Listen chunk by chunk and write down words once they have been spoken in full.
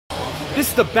This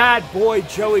is the bad boy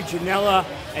Joey Janela,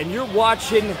 and you're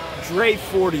watching Dre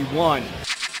 41.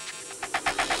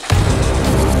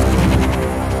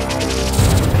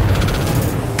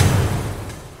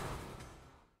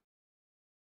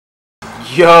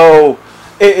 Yo,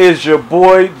 it is your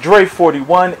boy Dre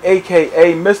 41,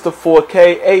 aka Mr.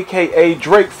 4K, aka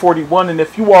Drake 41, and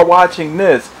if you are watching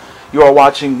this, you are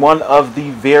watching one of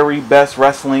the very best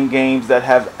wrestling games that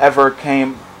have ever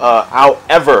came out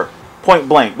ever. Point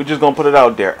blank, we're just gonna put it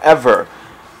out there, ever.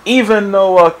 Even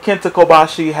though Kenta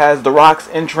Kobashi has The Rock's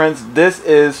entrance, this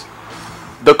is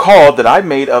the call that I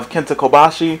made of Kenta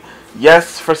Kobashi.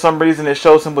 Yes, for some reason it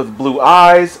shows him with blue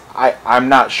eyes. I'm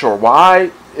not sure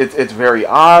why. It's very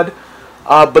odd.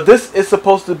 But this is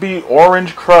supposed to be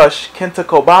Orange Crush Kenta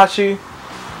Kobashi.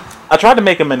 I tried to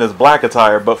make him in his black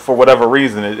attire, but for whatever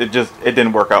reason, it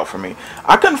didn't work out for me.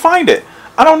 I couldn't find it.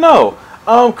 I don't know.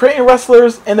 Creating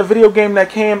wrestlers in a video game that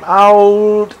came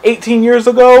out 18 years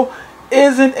ago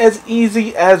isn't as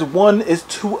easy as one is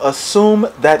to assume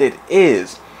that it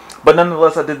is. But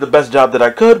nonetheless, I did the best job that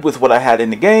I could with what I had in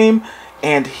the game.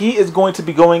 And he is going to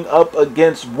be going up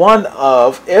against one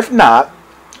of, if not,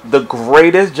 the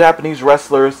greatest Japanese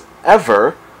wrestlers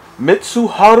ever,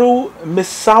 Mitsuharu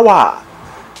Misawa.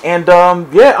 And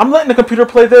yeah, I'm letting the computer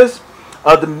play this.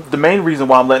 The main reason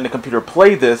why I'm letting the computer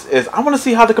play this is I want to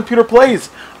see how the computer plays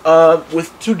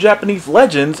with two Japanese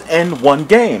legends in one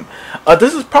game.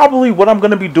 This is probably what I'm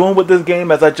going to be doing with this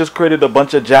game, as I just created a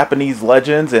bunch of Japanese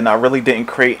legends and I really didn't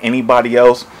create anybody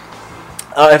else.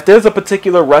 If there's a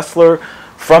particular wrestler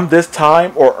from this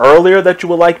time or earlier that you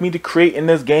would like me to create in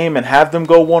this game and have them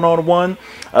go one-on-one,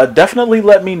 definitely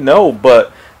let me know.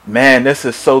 But man, this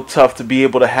is so tough to be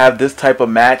able to have this type of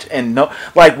match. And no,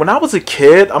 like when I was a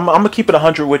kid, I'm gonna keep it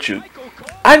 100 with you,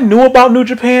 I knew about New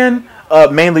Japan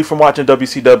mainly from watching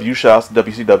WCW. Shout out to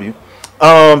WCW.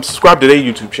 Subscribe to their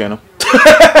YouTube channel.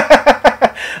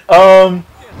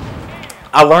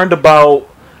 I learned about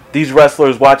these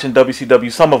wrestlers watching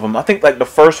WCW, some of them. I think like the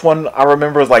first one I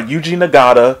remember was like Yuji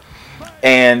Nagata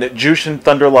and Jushin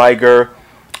Thunder Liger,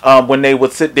 when they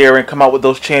would sit there and come out with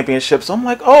those championships. I'm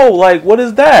like, oh, like, what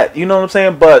is that? You know what I'm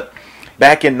saying? But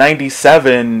back in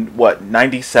 97,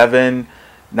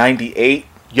 98,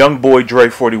 young boy Dre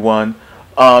 41,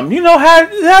 you know,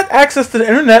 had access to the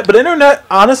internet. But the internet,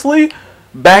 honestly,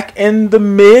 back in the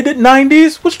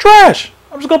mid-90s was trash.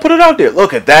 I'm just going to put it out there.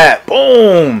 Look at that.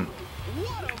 Boom.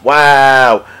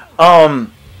 Wow.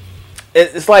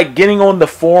 It's like getting on the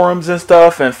forums and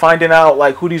stuff and finding out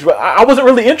like who these. I wasn't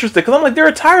really interested because I'm like, their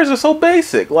attires are so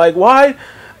basic. Like, why?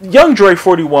 Young Dre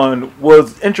 41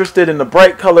 was interested in the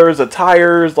bright colors,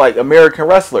 attires, like American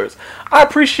wrestlers. I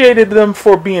appreciated them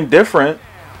for being different,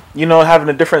 you know, having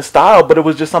a different style, but it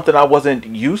was just something I wasn't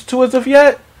used to as of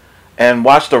yet. And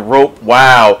watch the rope.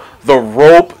 Wow, the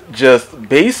rope just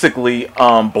basically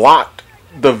blocked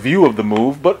the view of the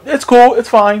move, but it's cool, it's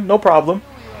fine, no problem.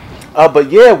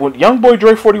 But yeah, with young boy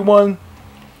Dre 41,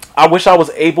 I wish I was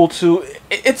able to.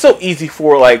 It's so easy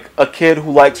for like a kid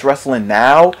who likes wrestling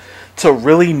now to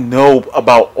really know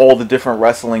about all the different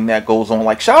wrestling that goes on.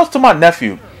 Like, shout outs to my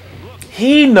nephew.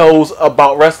 He knows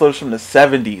about wrestlers from the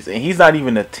 70s and he's not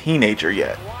even a teenager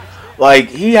yet. Like,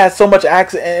 he has so much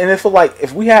access, and if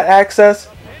we had access,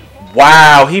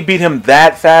 wow, he beat him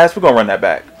that fast. We're gonna run that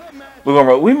back.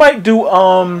 We might do,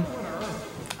 I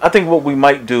think what we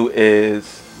might do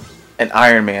is an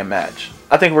Iron Man match.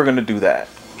 I think we're going to do that.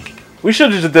 We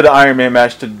should have just did an Iron Man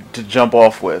match to jump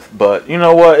off with. But, you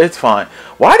know what? It's fine.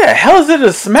 Why the hell is it a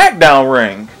SmackDown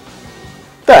ring?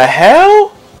 The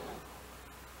hell?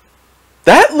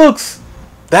 That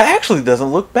actually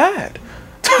doesn't look bad.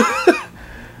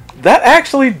 That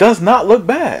actually does not look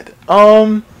bad.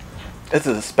 Is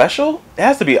it a special? It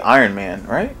has to be Iron Man,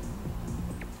 right?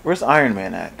 Where's Iron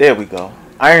Man at? There we go.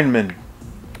 Iron Man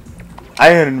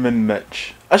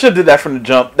match. I should have did that from the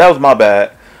jump. That was my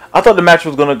bad. I thought the match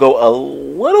was going to go a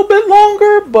little bit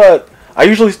longer, but I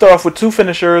usually start off with 2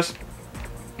 finishers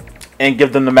and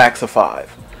give them the max of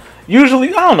 5. Usually,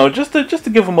 I don't know, just to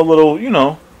give them a little, you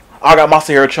know. I got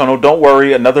Masahiro Chono. Don't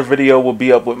worry, another video will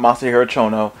be up with Masahiro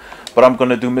Chono. But I'm going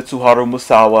to do Mitsuharu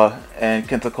Misawa and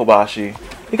Kenta Kobashi.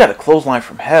 He got a clothesline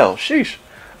from hell. Sheesh.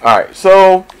 Alright,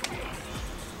 so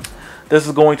this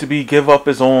is going to be give up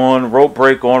is on, rope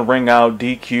break on, ring out,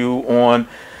 DQ on.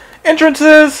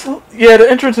 Entrances, yeah, the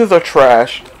entrances are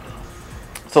trash.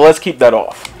 So let's keep that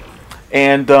off.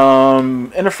 And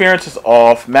interference is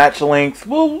off. Match length,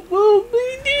 we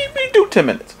do 10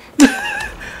 minutes.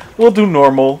 We'll do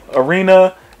normal.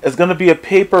 Arena is going to be a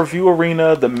pay-per-view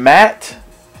arena. The mat,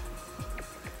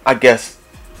 I guess,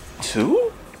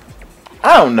 2?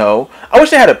 I don't know. I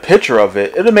wish they had a picture of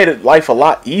it. It would have made it life a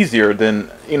lot easier than,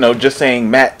 you know, just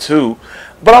saying Mat 2.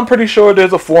 But I'm pretty sure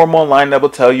there's a forum online that will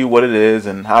tell you what it is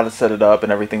and how to set it up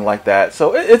and everything like that.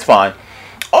 So it's fine.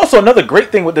 Also, another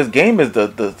great thing with this game is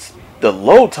the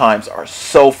load times are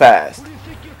so fast.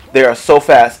 They are so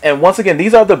fast. And once again,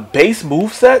 these are the base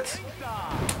move sets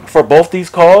for both these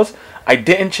calls. I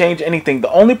didn't change anything.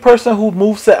 The only person whose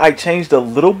moveset I changed a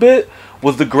little bit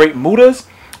was the Great Mutas.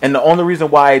 And the only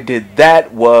reason why I did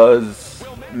that was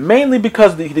mainly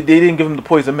because they didn't give him the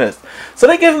Poison Mist. So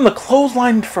they gave him the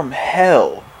Clothesline from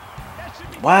Hell.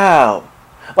 Wow.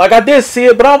 Like, I did see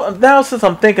it, but now since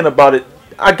I'm thinking about it,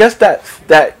 I guess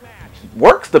that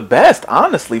works the best,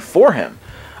 honestly, for him.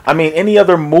 I mean, any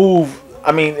other move,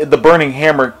 I mean, the Burning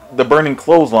Hammer, the Burning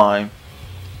Clothesline.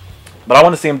 But I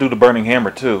want to see him do the Burning Hammer,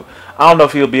 too. I don't know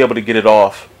if he'll be able to get it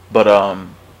off, but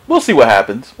we'll see what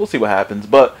happens. We'll see what happens.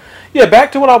 But yeah,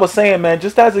 back to what I was saying, man.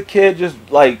 Just as a kid, just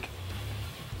like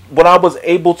what I was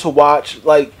able to watch,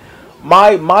 like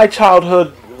my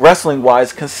childhood wrestling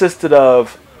wise consisted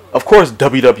of course,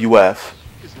 WWF,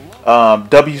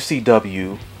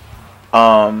 WCW,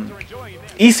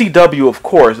 ECW, of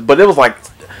course. But it was like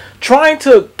trying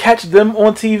to catch them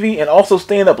on TV and also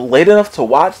staying up late enough to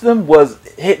watch them was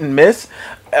hit and miss.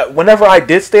 Whenever I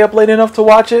did stay up late enough to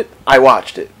watch it, I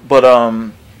watched it. But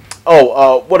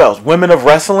what else? Women of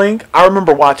Wrestling. I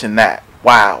remember watching that.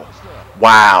 Wow.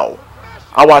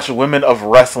 I watched Women of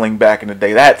Wrestling back in the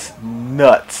day. That's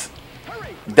nuts.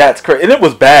 That's crazy. And it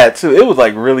was bad, too. It was,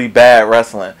 like, really bad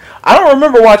wrestling. I don't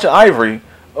remember watching Ivory.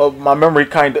 My memory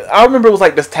kind of... I remember it was,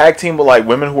 like, this tag team with, like,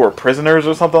 women who were prisoners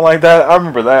or something like that. I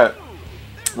remember that.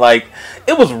 Like,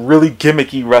 it was really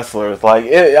gimmicky wrestlers. Like,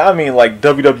 like,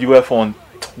 WWF on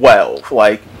 12.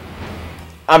 Like...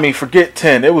 I mean, forget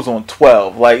 10. It was on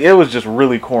 12. Like, it was just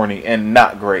really corny and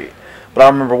not great. But I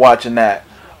remember watching that.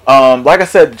 Like I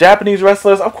said, Japanese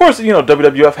wrestlers, of course, you know,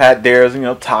 WWF had theirs. You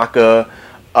know, Taka,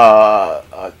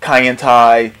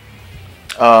 Kaientai.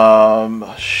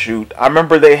 Shoot. I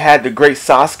remember they had the Great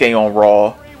Sasuke on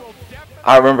Raw.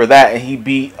 I remember that. And he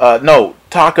beat,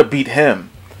 Taka beat him.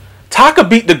 Taka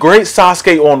beat the Great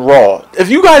Sasuke on Raw. If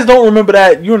you guys don't remember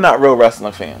that, you're not real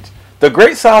wrestling fans. The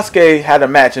Great Sasuke had a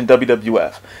match in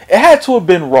WWF. It had to have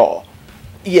been Raw.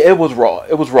 Yeah, it was Raw.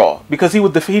 It was Raw. Because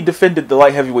he defended the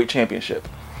Light Heavyweight Championship.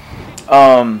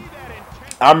 I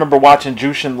remember watching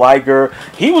Jushin Liger.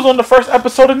 He was on the first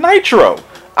episode of Nitro.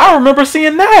 I remember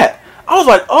seeing that. I was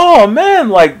like, oh man,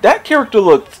 like that character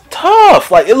looked tough.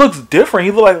 Like it looks different.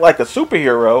 He looked like a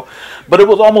superhero. But it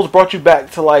was almost brought you back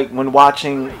to like when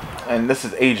watching, and this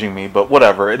is aging me, but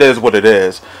whatever. It is what it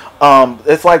is.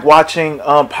 It's like watching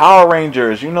Power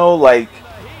Rangers, you know, like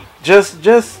just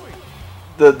those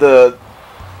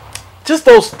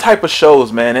type of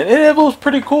shows, man. And it was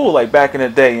pretty cool, like back in the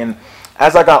day. And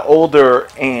as I got older,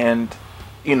 and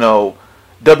you know,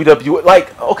 WWE,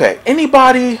 like okay,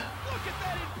 anybody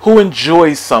who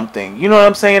enjoys something, you know what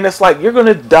I'm saying? It's like you're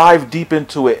gonna dive deep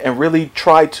into it and really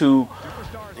try to,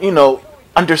 you know,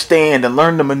 understand and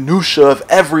learn the minutia of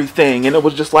everything. And it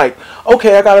was just like,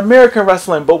 okay, I got American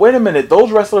wrestling, but wait a minute,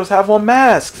 those wrestlers have on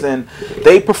masks and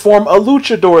they perform a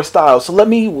luchador style, so let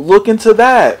me look into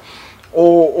that.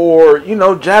 Or you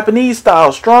know, Japanese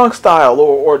style, strong style,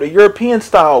 or the European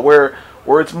style where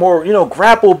it's more, you know,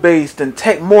 grapple based and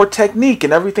more technique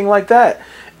and everything like that.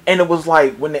 And it was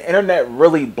like when the internet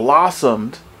really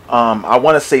blossomed, I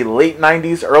want to say late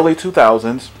 90s, early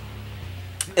 2000s,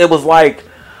 it was like,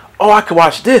 oh, I could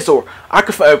watch this, or I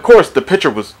could, of course, the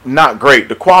picture was not great.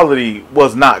 The quality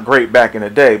was not great back in the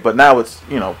day, but now it's,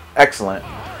 you know, excellent.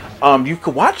 You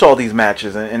could watch all these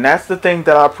matches, and that's the thing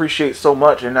that I appreciate so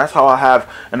much, and that's how I have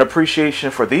an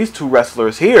appreciation for these two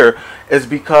wrestlers here, is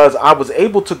because I was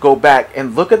able to go back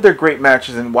and look at their great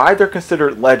matches and why they're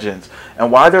considered legends,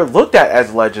 and why they're looked at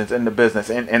as legends in the business,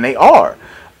 and they are.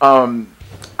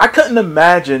 I couldn't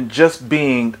imagine just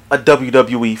being a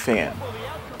WWE fan.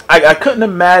 I couldn't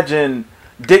imagine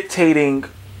dictating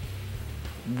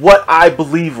what I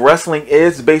believe wrestling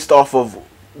is based off of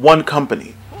one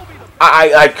company.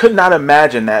 I could not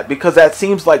imagine that, because that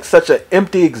seems like such an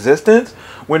empty existence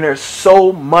when there's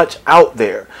so much out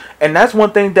there. And that's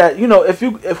one thing that, you know, if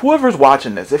whoever's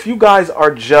watching this, if you guys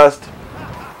are just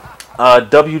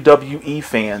WWE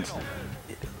fans,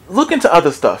 look into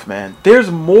other stuff, man.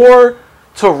 There's more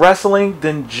to wrestling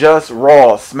than just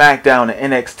Raw, SmackDown,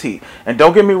 and NXT. And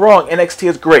don't get me wrong, NXT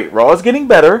is great. Raw is getting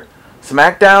better.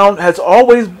 SmackDown has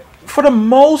always, for the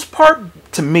most part,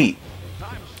 to me,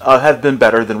 have been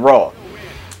better than Raw.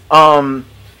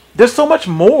 There's so much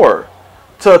more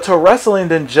to wrestling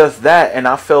than just that, and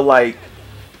I feel like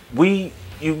we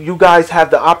you guys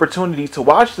have the opportunity to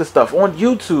watch this stuff on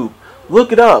YouTube.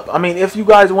 Look it up. I mean, if you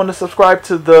guys want to subscribe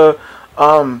to the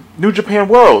New Japan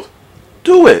World,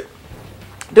 do it.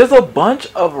 There's a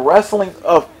bunch of wrestling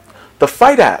of the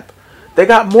Fight app. They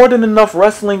got more than enough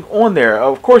wrestling on there.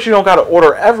 Of course, you don't got to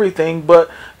order everything, but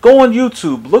go on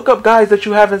YouTube. Look up guys that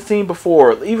you haven't seen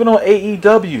before, even on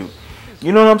AEW.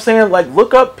 You know what I'm saying? Like,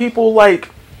 look up people like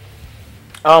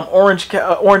Orange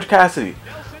Cassidy.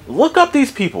 Look up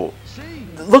these people.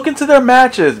 Look into their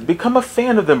matches. Become a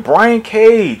fan of them. Brian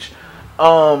Cage.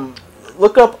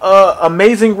 Look up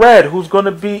Amazing Red, who's going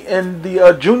to be in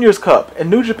the Juniors Cup in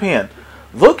New Japan.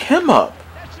 Look him up.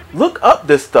 Look up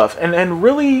this stuff. And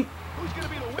really,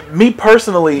 me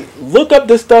personally, look up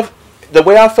this stuff. The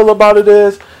way I feel about it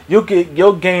is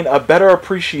you'll gain a better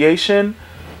appreciation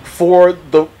for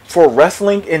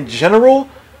wrestling in general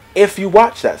if you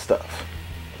watch that stuff.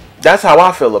 That's how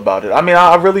I feel about it. I mean,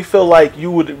 I really feel like you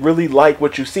would really like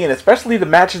what you see, and especially the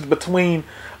matches between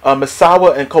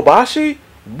Misawa and Kobashi.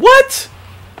 What?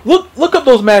 Look up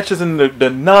those matches and the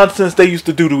nonsense they used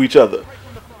to do to each other.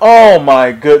 Oh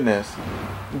my goodness.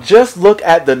 Just look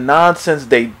at the nonsense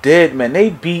they did, man. They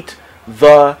beat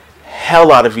the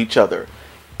hell out of each other.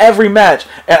 Every match.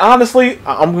 And honestly,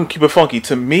 I'm going to keep it funky.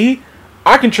 To me,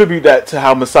 I contribute that to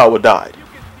how Misawa died.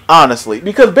 Honestly.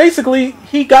 Because basically,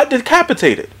 he got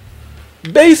decapitated.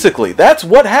 Basically, that's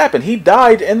what happened. He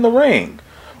died in the ring.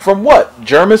 From what?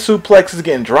 German suplexes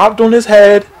getting dropped on his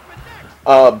head.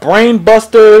 Brain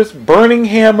busters. Burning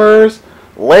hammers.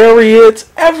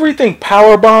 Lariats. Everything.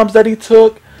 Power bombs that he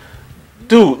took.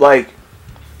 Dude, like,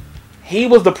 he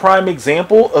was the prime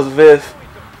example of if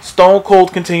Stone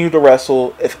Cold continued to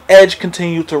wrestle, if Edge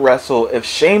continued to wrestle, if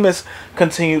Sheamus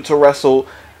continued to wrestle,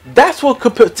 that's what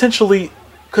could potentially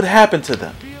could happen to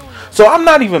them. So I'm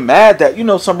not even mad that, you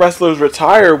know, some wrestlers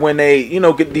retire when they, you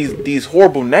know, get these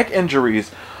horrible neck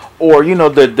injuries, or, you know,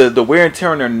 the wear and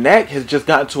tear on their neck has just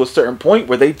gotten to a certain point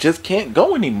where they just can't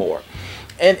go anymore.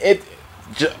 And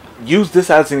use this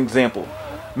as an example.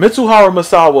 Mitsuharu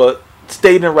Misawa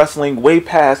stayed in wrestling way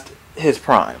past his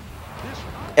prime.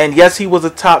 And yes, he was a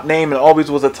top name and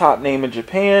always was a top name in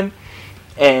Japan.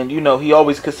 And, you know, he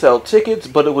always could sell tickets,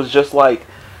 but it was just like,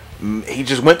 he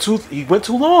went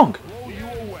too long.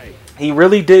 He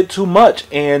really did too much.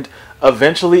 And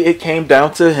eventually it came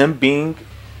down to him being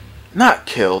not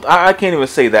killed. I can't even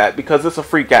say that because it's a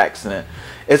freak accident.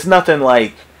 It's nothing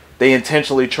like they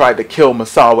intentionally tried to kill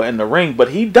Misawa in the ring,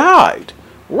 but he died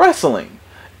wrestling.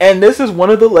 And this is one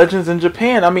of the legends in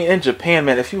Japan. I mean, in Japan,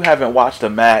 man, if you haven't watched a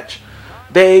match,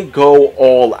 they go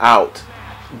all out.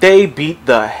 They beat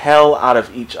the hell out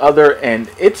of each other. And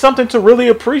it's something to really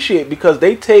appreciate because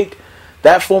they take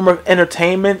that form of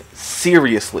entertainment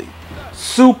seriously.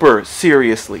 Super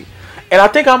seriously. And I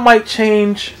think I might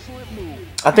change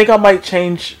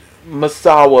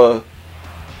Misawa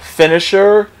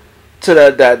finisher to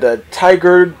the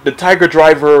tiger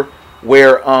driver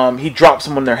where he drops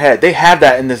them on their head. They have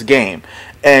that in this game,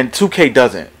 and 2K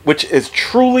doesn't, which is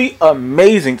truly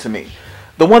amazing to me.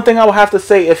 The one thing I will have to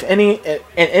say, if in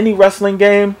any wrestling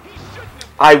game,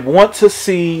 I want to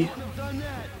see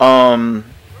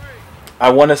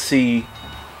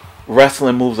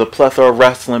wrestling moves, a plethora of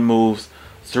wrestling moves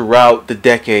throughout the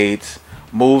decades,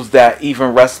 moves that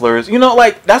even wrestlers, you know,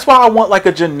 like, that's why I want like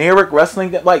a generic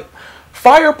wrestling, like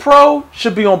Fire Pro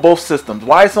should be on both systems.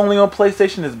 Why it's only on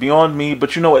PlayStation is beyond me,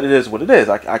 but you know what, it is what it is.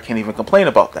 I can't even complain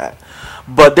about that.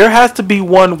 But there has to be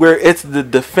one where it's the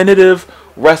definitive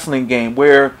wrestling game,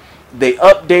 where they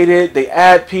update it, they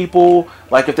add people,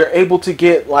 like if they're able to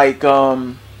get like,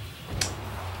 honestly,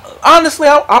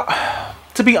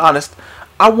 to be honest,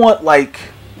 I want like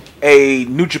a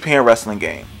New Japan wrestling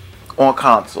game on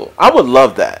console. I would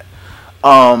love that.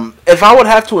 If I would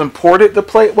have to import it to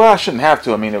play, well, I shouldn't have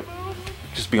to. I mean,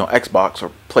 just be on Xbox or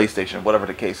PlayStation, whatever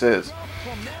the case is.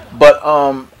 But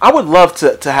I would love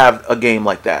to have a game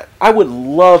like that. I would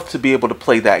love to be able to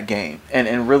play that game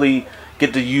and really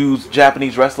get to use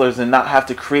Japanese wrestlers and not have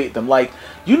to create them. Like,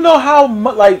 you know how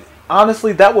much, like,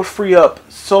 honestly, that would free up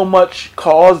so much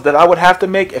calls that I would have to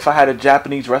make if I had a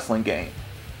Japanese wrestling game.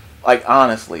 Like,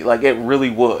 honestly, like, it really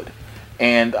would.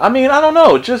 And I mean, I don't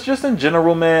know, just in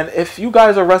general, man, if you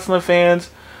guys are wrestling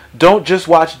fans, don't just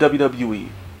watch WWE.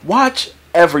 Watch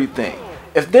everything.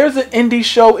 If there's an indie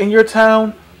show in your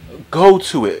town, go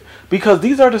to it, because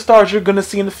these are the stars you're gonna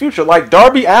see in the future. Like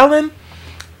Darby Allin,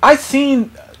 I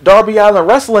seen Darby Allin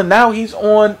wrestling. Now he's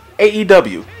on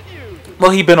AEW. Well,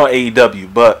 he been on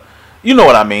AEW, but you know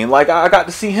what I mean. Like, I got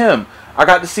to see him. I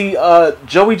got to see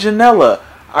Joey Janela.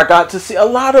 I got to see a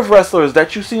lot of wrestlers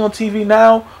that you see on TV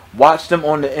now Watch them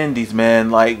on the indies,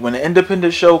 man. Like, when an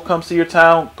independent show comes to your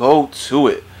town, go to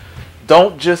it.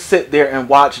 Don't just sit there and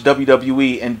watch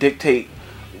WWE and dictate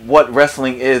what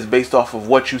wrestling is based off of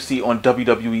what you see on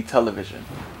WWE television.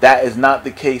 That is not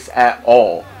the case at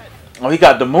all. Oh, he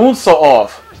got the moonsault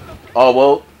off. Oh,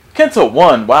 well, Kenta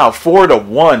won. Wow,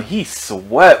 4-1. He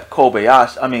swept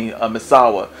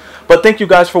Misawa. But thank you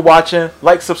guys for watching.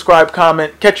 Like, subscribe,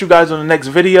 comment. Catch you guys on the next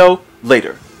video.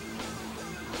 Later.